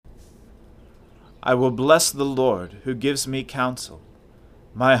I will bless the Lord, who gives me counsel.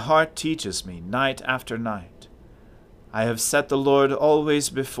 My heart teaches me night after night. I have set the Lord always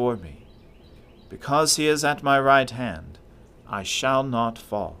before me. Because he is at my right hand, I shall not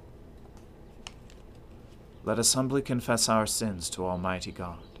fall. Let us humbly confess our sins to Almighty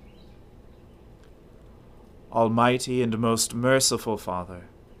God. Almighty and most merciful Father,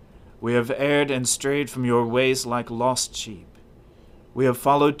 we have erred and strayed from your ways like lost sheep. We have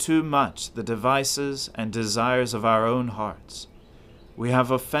followed too much the devices and desires of our own hearts. We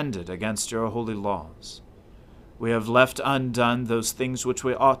have offended against your holy laws. We have left undone those things which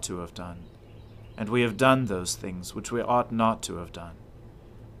we ought to have done, and we have done those things which we ought not to have done.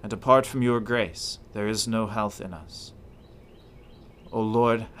 And apart from your grace, there is no health in us. O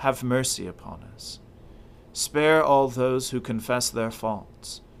Lord, have mercy upon us. Spare all those who confess their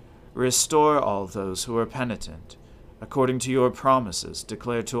faults. Restore all those who are penitent, according to your promises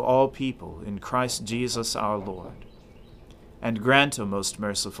declared to all people in Christ Jesus our Lord. And grant, O most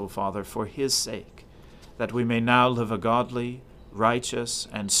merciful Father, for his sake, that we may now live a godly, righteous,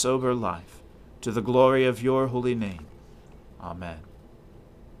 and sober life, to the glory of your holy name. Amen.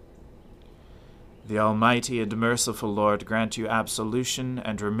 The Almighty and merciful Lord grant you absolution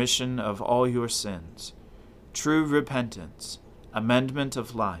and remission of all your sins, true repentance, amendment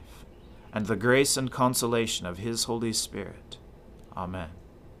of life, and the grace and consolation of his Holy Spirit. Amen.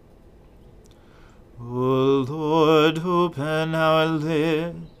 O Lord, open our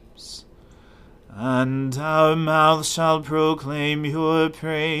lips, and our mouth shall proclaim your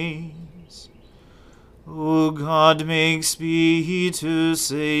praise. O God, make speed to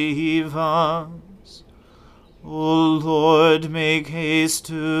save us. O Lord, make haste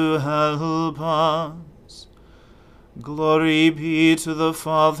to help us. Glory be to the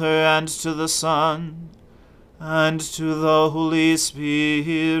Father, and to the Son, and to the Holy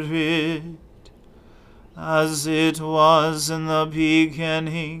Spirit, as it was in the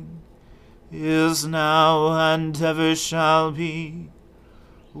beginning, is now, and ever shall be,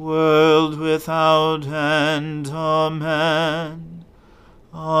 world without end. Amen.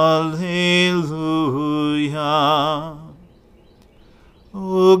 Alleluia.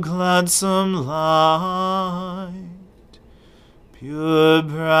 O gladsome light, pure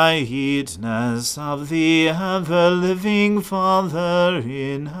brightness of the ever-living Father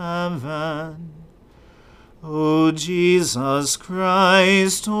in heaven, O Jesus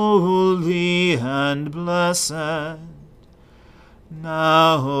Christ, holy and blessed,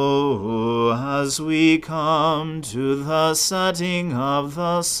 now as we come to the setting of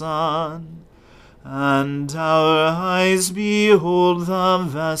the sun, and our eyes behold the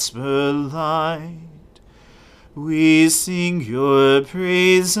vesper light, we sing your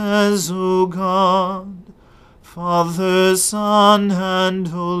praises, O God, Father, Son, and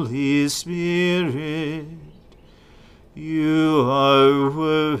Holy Spirit. You are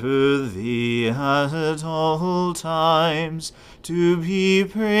worthy at all times to be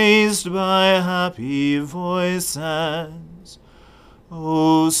praised by happy voices,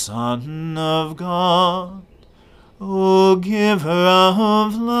 O Son of God, O Giver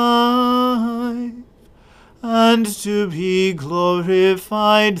of life, and to be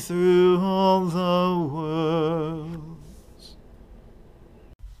glorified through all the worlds.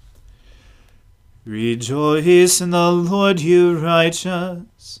 Rejoice in the Lord, you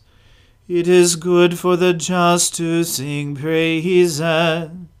righteous. It is good for the just to sing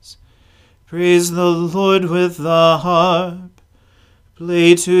praises. Praise the Lord with the harp.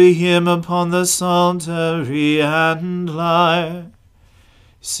 Play to him upon the psaltery and lyre.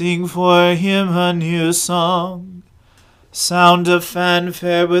 Sing for him a new song. Sound a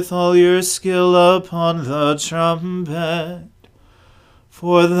fanfare with all your skill upon the trumpet.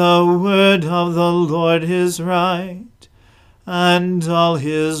 For the word of the Lord is right, and all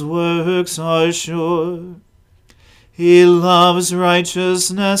his works are sure. He loves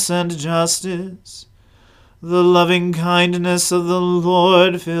righteousness and justice. The loving kindness of the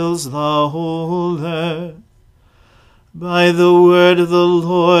Lord fills the whole earth. By the word of the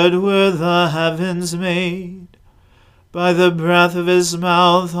Lord were the heavens made, by the breath of his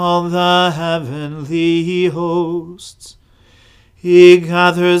mouth all the heavenly hosts. He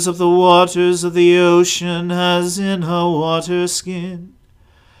gathers up the waters of the ocean as in a waterskin,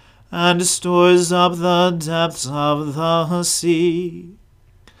 and stores up the depths of the sea.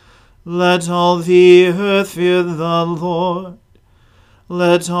 Let all the earth fear the Lord.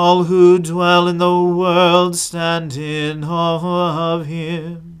 Let all who dwell in the world stand in awe of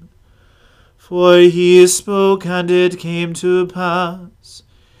him. For he spoke, and it came to pass.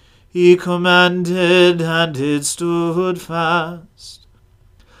 He commanded, and it stood fast.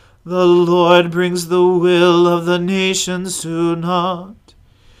 The Lord brings the will of the nations to naught.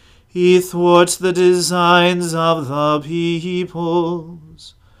 He thwarts the designs of the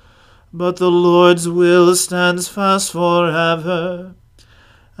peoples. But the Lord's will stands fast forever,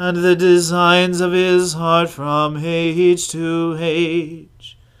 and the designs of his heart from age to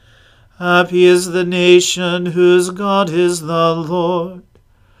age. Happy is the nation whose God is the Lord.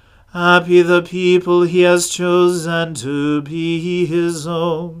 Happy the people he has chosen to be his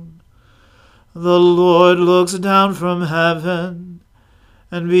own. The Lord looks down from heaven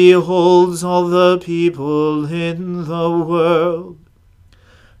and beholds all the people in the world.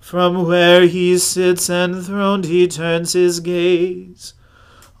 From where he sits enthroned he turns his gaze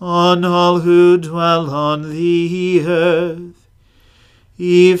on all who dwell on the earth.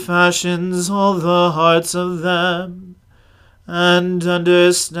 He fashions all the hearts of them, and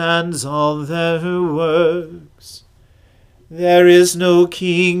understands all their works. There is no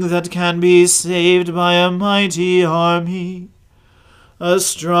king that can be saved by a mighty army. A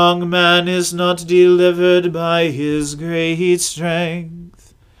strong man is not delivered by his great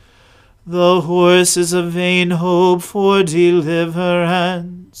strength. The horse is a vain hope for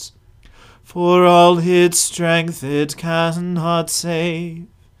deliverance. For all its strength it cannot save.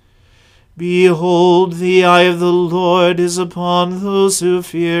 Behold, the eye of the Lord is upon those who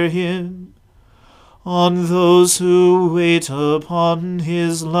fear him, on those who wait upon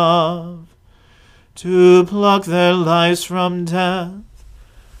his love, to pluck their lives from death,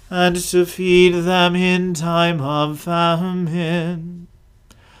 and to feed them in time of famine.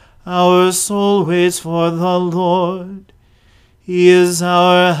 Our soul waits for the Lord. He is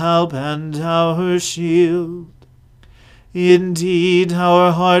our help and our shield. Indeed,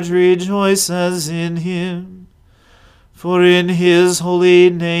 our heart rejoices in him, for in his holy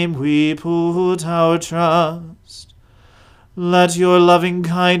name we put our trust. Let your loving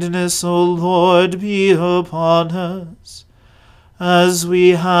kindness, O Lord, be upon us, as we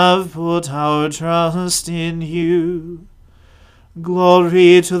have put our trust in you.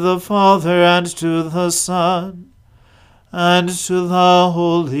 Glory to the Father, and to the Son, and to the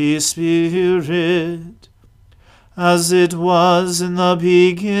Holy Spirit, as it was in the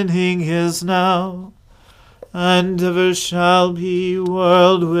beginning, is now, and ever shall be,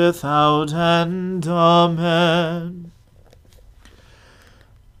 world without end. Amen.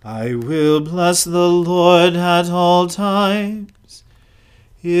 I will bless the Lord at all times.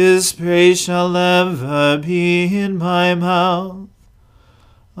 His praise shall ever be in my mouth.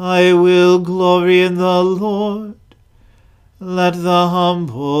 I will glory in the Lord. Let the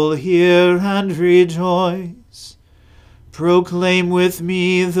humble hear and rejoice. Proclaim with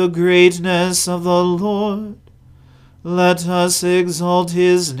me the greatness of the Lord. Let us exalt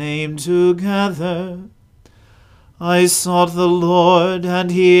his name together. I sought the Lord, and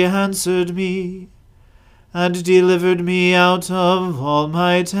he answered me, and delivered me out of all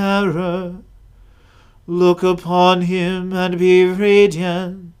my terror. Look upon him, and be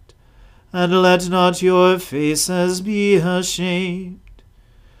radiant, and let not your faces be ashamed.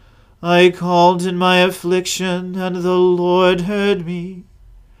 I called in my affliction, and the Lord heard me,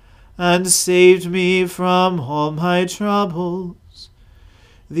 and saved me from all my troubles.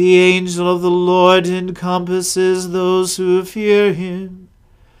 The angel of the Lord encompasses those who fear him,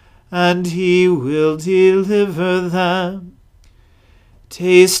 and he will deliver them.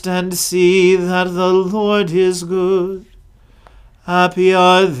 Taste and see that the Lord is good. Happy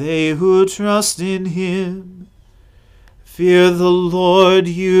are they who trust in him. Fear the Lord,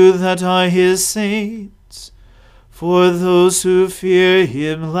 you that are his saints, for those who fear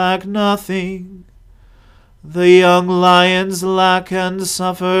him lack nothing. The young lions lack and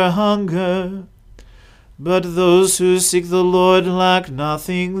suffer hunger, but those who seek the Lord lack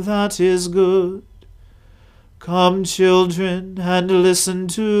nothing that is good. Come, children, and listen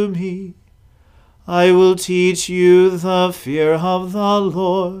to me. I will teach you the fear of the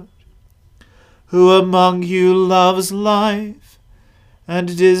Lord. Who among you loves life,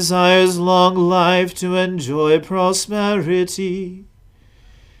 and desires long life to enjoy prosperity?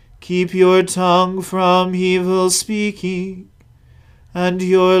 Keep your tongue from evil speaking, and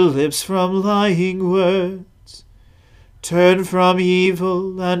your lips from lying words. Turn from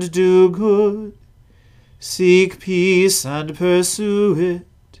evil and do good. Seek peace and pursue it.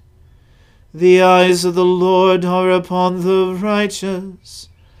 The eyes of the Lord are upon the righteous,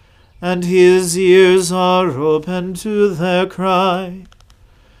 and his ears are open to their cry.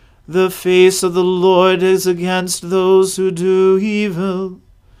 The face of the Lord is against those who do evil,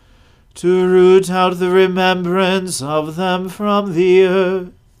 to root out the remembrance of them from the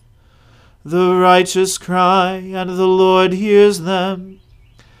earth. The righteous cry, and the Lord hears them,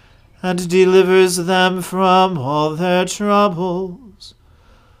 and delivers them from all their troubles.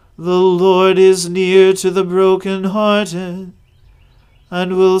 The Lord is near to the brokenhearted,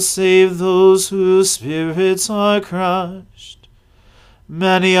 and will save those whose spirits are crushed.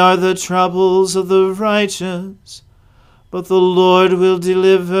 Many are the troubles of the righteous, but the Lord will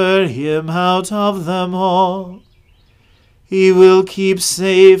deliver him out of them all. He will keep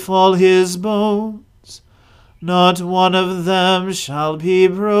safe all his bones. Not one of them shall be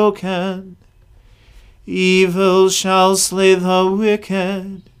broken. Evil shall slay the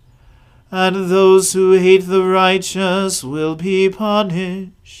wicked, and those who hate the righteous will be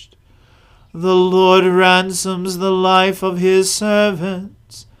punished. The Lord ransoms the life of his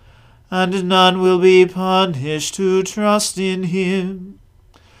servants, and none will be punished who trust in him.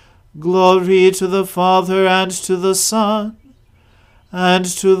 Glory to the Father, and to the Son, and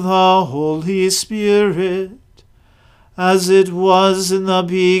to the Holy Spirit, as it was in the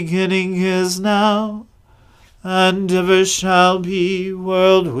beginning, is now, and ever shall be,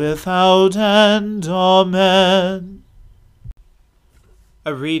 world without end. Amen.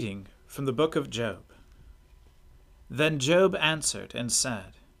 A reading from the book of Job. Then Job answered and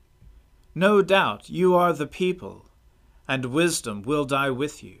said, No doubt you are the people, and wisdom will die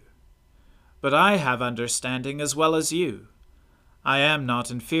with you. But I have understanding as well as you. I am not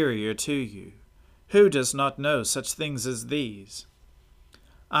inferior to you. Who does not know such things as these?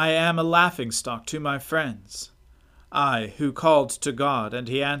 I am a laughingstock to my friends. I, who called to God, and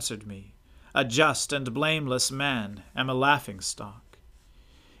he answered me, a just and blameless man, am a laughingstock.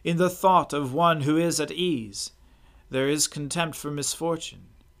 In the thought of one who is at ease, there is contempt for misfortune.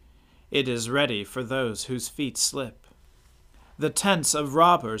 It is ready for those whose feet slip. The tents of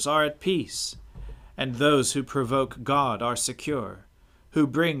robbers are at peace, and those who provoke God are secure, who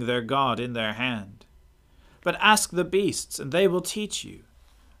bring their God in their hand. But ask the beasts, and they will teach you,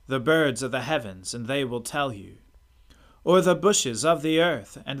 the birds of the heavens, and they will tell you, or the bushes of the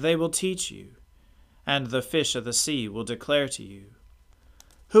earth, and they will teach you, and the fish of the sea will declare to you.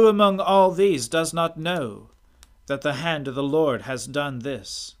 Who among all these does not know that the hand of the Lord has done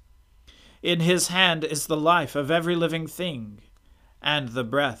this? In his hand is the life of every living thing, and the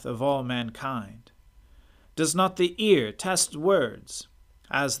breath of all mankind. Does not the ear test words,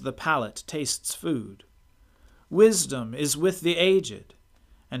 as the palate tastes food? Wisdom is with the aged,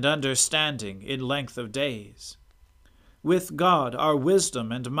 and understanding in length of days. With God are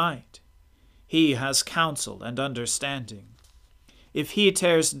wisdom and might. He has counsel and understanding. If he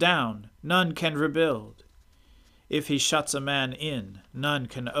tears down, none can rebuild. If he shuts a man in, none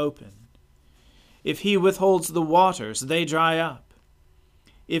can open. If he withholds the waters, they dry up.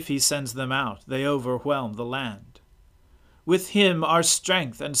 If he sends them out, they overwhelm the land. With him are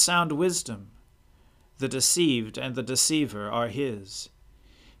strength and sound wisdom. The deceived and the deceiver are his.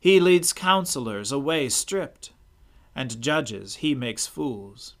 He leads counselors away stripped, and judges he makes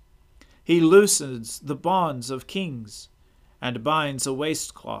fools. He loosens the bonds of kings, and binds a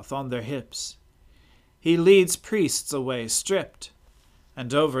waistcloth on their hips. He leads priests away stripped,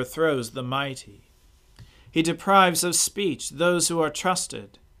 and overthrows the mighty. He deprives of speech those who are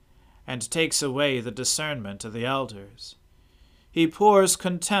trusted, and takes away the discernment of the elders. He pours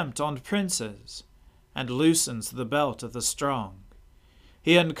contempt on princes, and loosens the belt of the strong.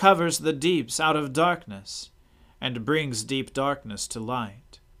 He uncovers the deeps out of darkness, and brings deep darkness to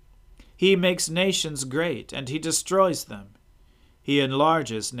light. He makes nations great, and he destroys them. He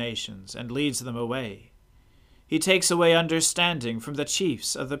enlarges nations, and leads them away. He takes away understanding from the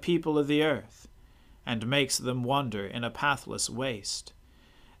chiefs of the people of the earth, and makes them wander in a pathless waste.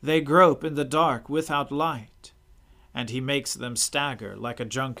 They grope in the dark without light, and he makes them stagger like a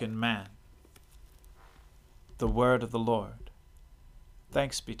drunken man. The word of the Lord.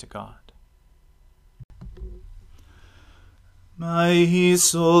 Thanks be to God. My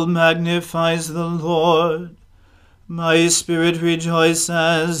soul magnifies the Lord. My spirit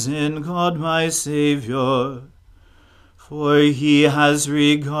rejoices in God my Saviour. For he has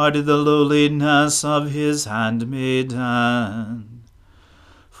regarded the lowliness of his handmaiden.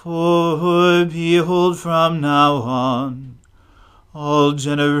 For behold, from now on, all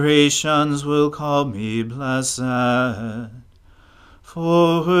generations will call me blessed.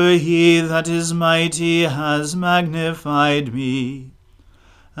 For he that is mighty has magnified me,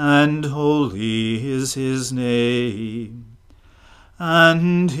 and holy is his name.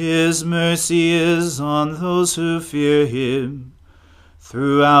 And his mercy is on those who fear him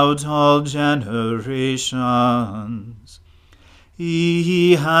throughout all generations.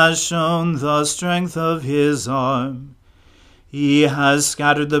 He has shown the strength of his arm. He has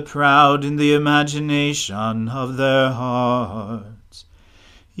scattered the proud in the imagination of their hearts.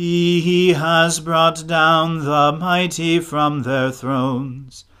 He has brought down the mighty from their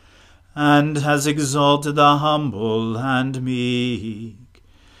thrones, and has exalted the humble and meek.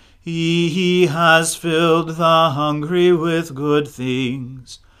 He has filled the hungry with good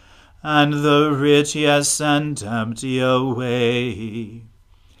things, and the rich he has sent empty away.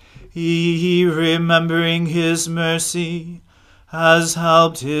 He, remembering his mercy, has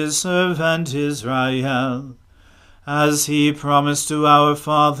helped his servant Israel, as he promised to our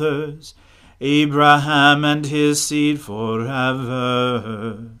fathers, Abraham and his seed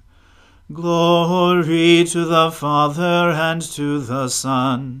forever. Glory to the Father, and to the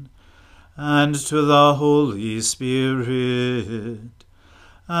Son, and to the Holy Spirit,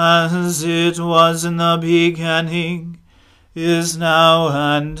 as it was in the beginning, is now,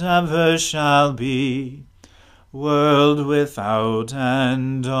 and ever shall be, world without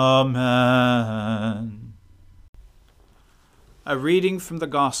end. Amen. A reading from the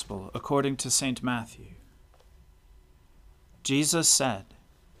Gospel according to St. Matthew. Jesus said,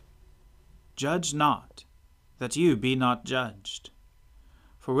 "Judge not, that you be not judged.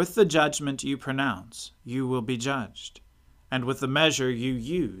 For with the judgment you pronounce, you will be judged, and with the measure you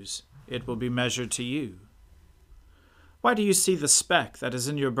use, it will be measured to you. Why do you see the speck that is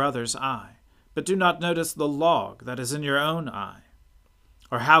in your brother's eye, but do not notice the log that is in your own eye?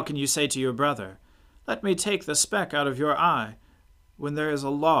 Or how can you say to your brother, 'Let me take the speck out of your eye,' when there is a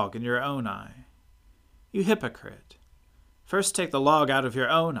log in your own eye? You hypocrite! First take the log out of your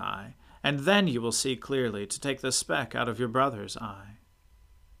own eye, and then you will see clearly to take the speck out of your brother's eye.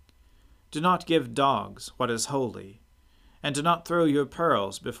 Do not give dogs what is holy, and do not throw your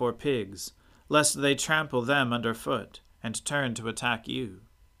pearls before pigs, lest they trample them underfoot and turn to attack you.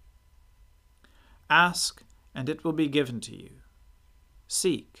 Ask, and it will be given to you.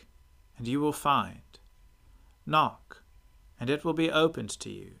 Seek, and you will find. Knock, and it will be opened to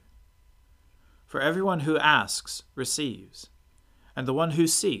you. For everyone who asks receives, and the one who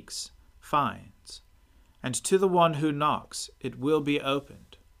seeks finds, and to the one who knocks it will be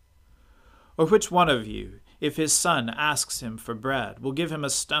opened. Or which one of you, if his son asks him for bread, will give him a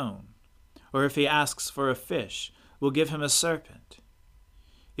stone? Or if he asks for a fish, will give him a serpent?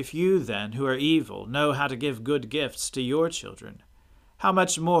 If you then, who are evil, know how to give good gifts to your children, how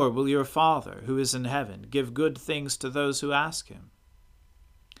much more will your Father, who is in heaven, give good things to those who ask him?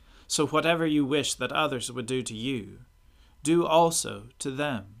 So whatever you wish that others would do to you, do also to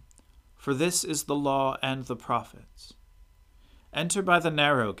them, for this is the law and the prophets. Enter by the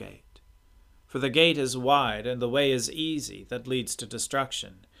narrow gate, for the gate is wide and the way is easy that leads to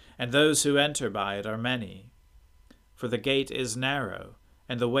destruction, and those who enter by it are many. For the gate is narrow,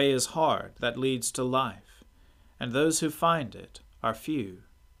 and the way is hard that leads to life, and those who find it are few.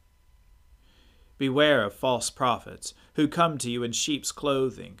 Beware of false prophets, who come to you in sheep's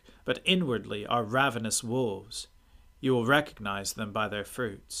clothing, but inwardly are ravenous wolves. You will recognize them by their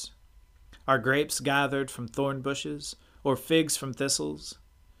fruits. Are grapes gathered from thorn bushes, or figs from thistles?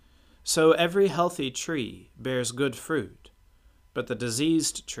 So every healthy tree bears good fruit, but the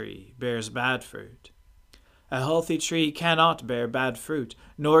diseased tree bears bad fruit. A healthy tree cannot bear bad fruit,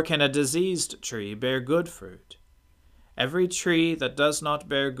 nor can a diseased tree bear good fruit. Every tree that does not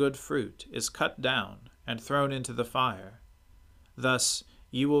bear good fruit is cut down and thrown into the fire. Thus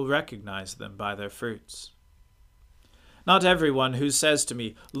you will recognize them by their fruits. Not everyone who says to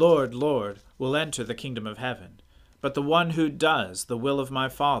me, 'Lord, Lord,' will enter the kingdom of heaven, but the one who does the will of my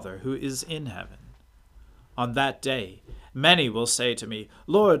Father who is in heaven. On that day many will say to me,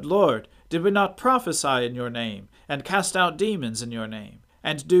 'Lord, Lord, did we not prophesy in your name, and cast out demons in your name,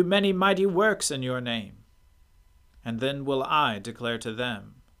 and do many mighty works in your name?' And then will I declare to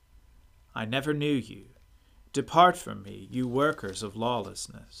them, 'I never knew you. Depart from me, you workers of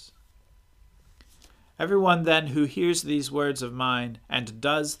lawlessness.' Everyone then who hears these words of mine and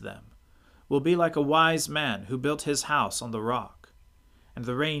does them will be like a wise man who built his house on the rock. And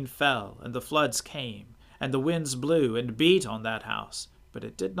the rain fell, and the floods came, and the winds blew and beat on that house, but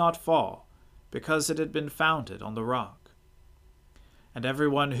it did not fall, because it had been founded on the rock. And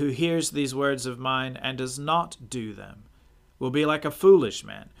everyone who hears these words of mine and does not do them will be like a foolish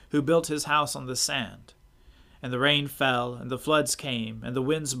man who built his house on the sand. And the rain fell, and the floods came, and the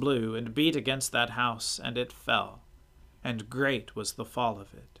winds blew and beat against that house, and it fell, and great was the fall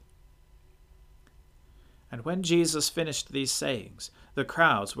of it." And when Jesus finished these sayings, the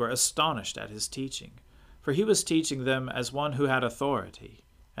crowds were astonished at his teaching, for he was teaching them as one who had authority,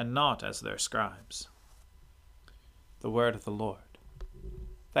 and not as their scribes. The word of the Lord.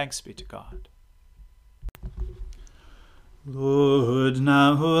 Thanks be to God. Lord,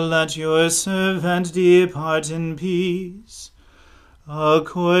 now let your servant depart in peace,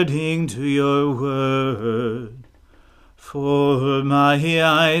 according to your word. For my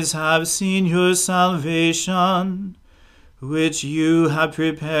eyes have seen your salvation, which you have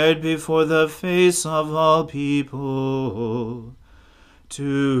prepared before the face of all people,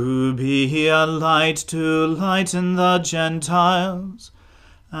 to be a light to lighten the Gentiles,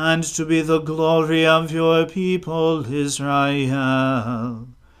 and to be the glory of your people Israel.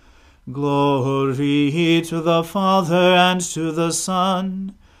 Glory to the Father, and to the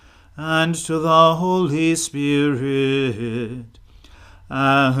Son, and to the Holy Spirit,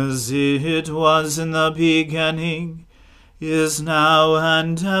 as it was in the beginning, is now,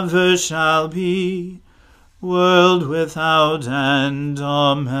 and ever shall be, world without end.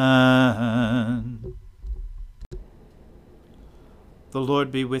 Amen. The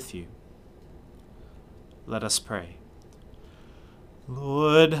Lord be with you. Let us pray.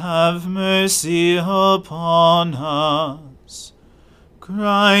 Lord, have mercy upon us.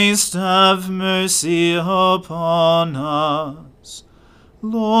 Christ, have mercy upon us.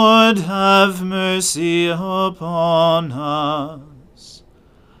 Lord, have mercy upon us.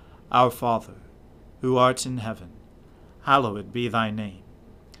 Our Father, who art in heaven, hallowed be thy name.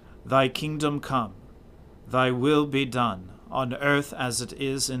 Thy kingdom come, thy will be done, on earth as it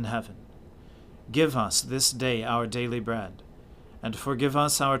is in heaven. Give us this day our daily bread, and forgive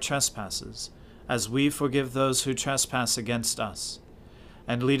us our trespasses, as we forgive those who trespass against us.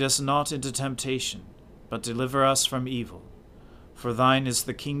 And lead us not into temptation, but deliver us from evil. For thine is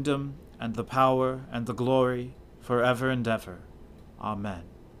the kingdom, and the power, and the glory, forever and ever. Amen.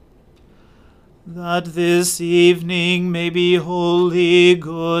 That this evening may be holy,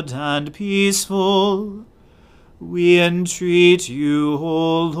 good, and peaceful, we entreat you,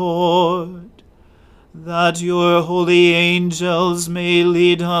 O Lord, that your holy angels may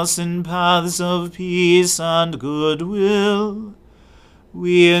lead us in paths of peace and goodwill.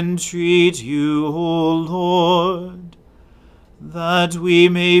 We entreat you, O Lord, that we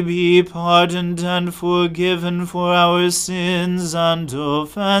may be pardoned and forgiven for our sins and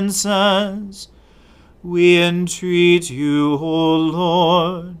offenses. We entreat you, O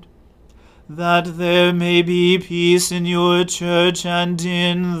Lord, that there may be peace in your church and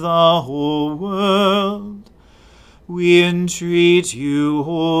in the whole world. We entreat you,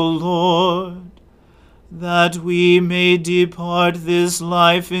 O Lord, that we may depart this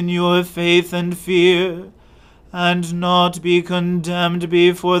life in your faith and fear, and not be condemned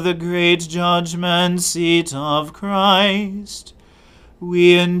before the great judgment seat of Christ.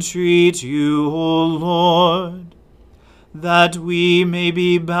 We entreat you, O Lord, that we may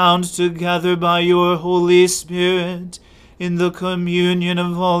be bound together by your Holy Spirit in the communion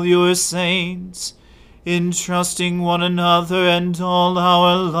of all your saints, entrusting one another and all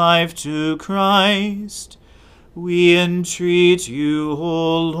our life to Christ. We entreat you,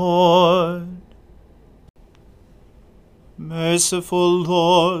 O Lord. Merciful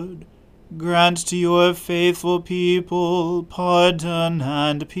Lord, grant to your faithful people pardon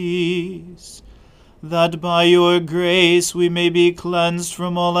and peace, that by your grace we may be cleansed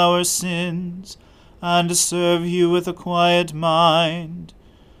from all our sins, and serve you with a quiet mind.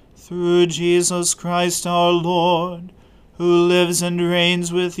 Through Jesus Christ our Lord, who lives and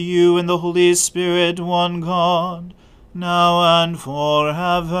reigns with you in the Holy Spirit, one God, now and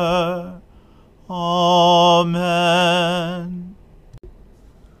forever. Amen.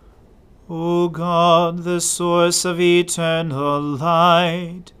 O God, the source of eternal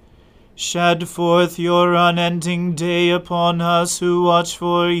light, shed forth your unending day upon us who watch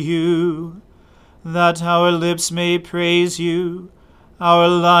for you, that our lips may praise you, our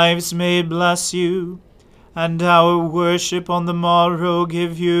lives may bless you, and our worship on the morrow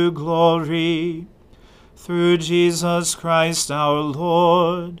give you glory. Through Jesus Christ our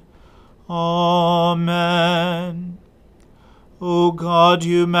Lord. Amen. O God,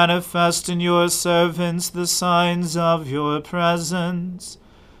 you manifest in your servants the signs of your presence.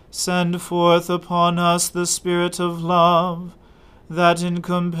 Send forth upon us the Spirit of love, that in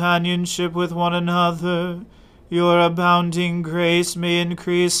companionship with one another your abounding grace may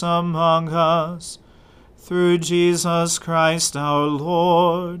increase among us. Through Jesus Christ our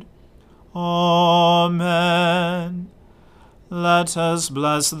Lord. Amen. Let us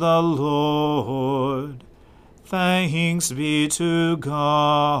bless the Lord. Thanks be to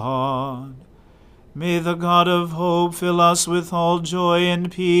God. May the God of hope fill us with all joy and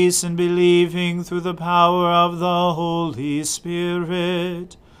peace in believing through the power of the Holy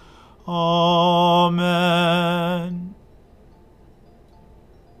Spirit. Amen.